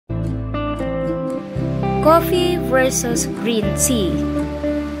Coffee versus green tea.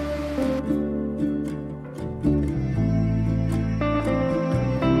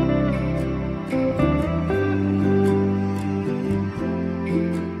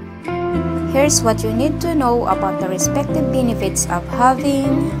 Here's what you need to know about the respective benefits of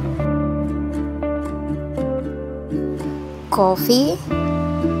having coffee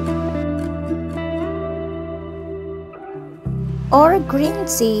or green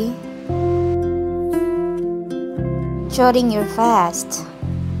tea during your fast.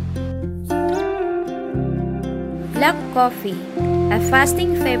 Black coffee, a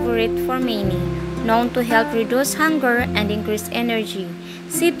fasting favorite for many, known to help reduce hunger and increase energy.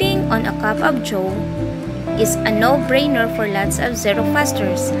 Sipping on a cup of joe is a no-brainer for lots of zero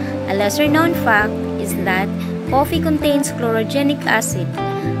fasters. A lesser-known fact is that coffee contains chlorogenic acid,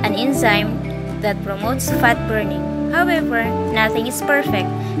 an enzyme that promotes fat burning. However, nothing is perfect,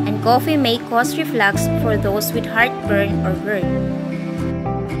 and coffee may cause reflux for those with heartburn or GERD.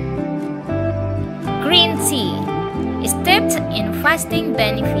 Green tea, steeped in fasting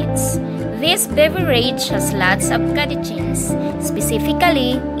benefits. This beverage has lots of catechins,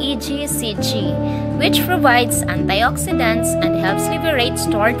 specifically EGCG, which provides antioxidants and helps liberate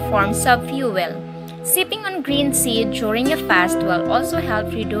stored forms of fuel. Sipping on green tea during a fast will also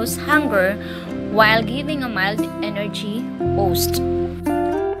help reduce hunger while giving a mild energy boost.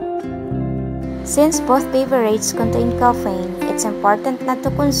 Since both beverages contain caffeine, it's important not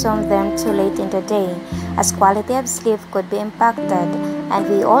to consume them too late in the day, as quality of sleep could be impacted, and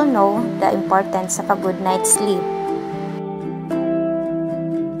we all know the importance of a good night's sleep.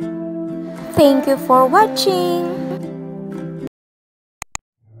 Thank you for watching!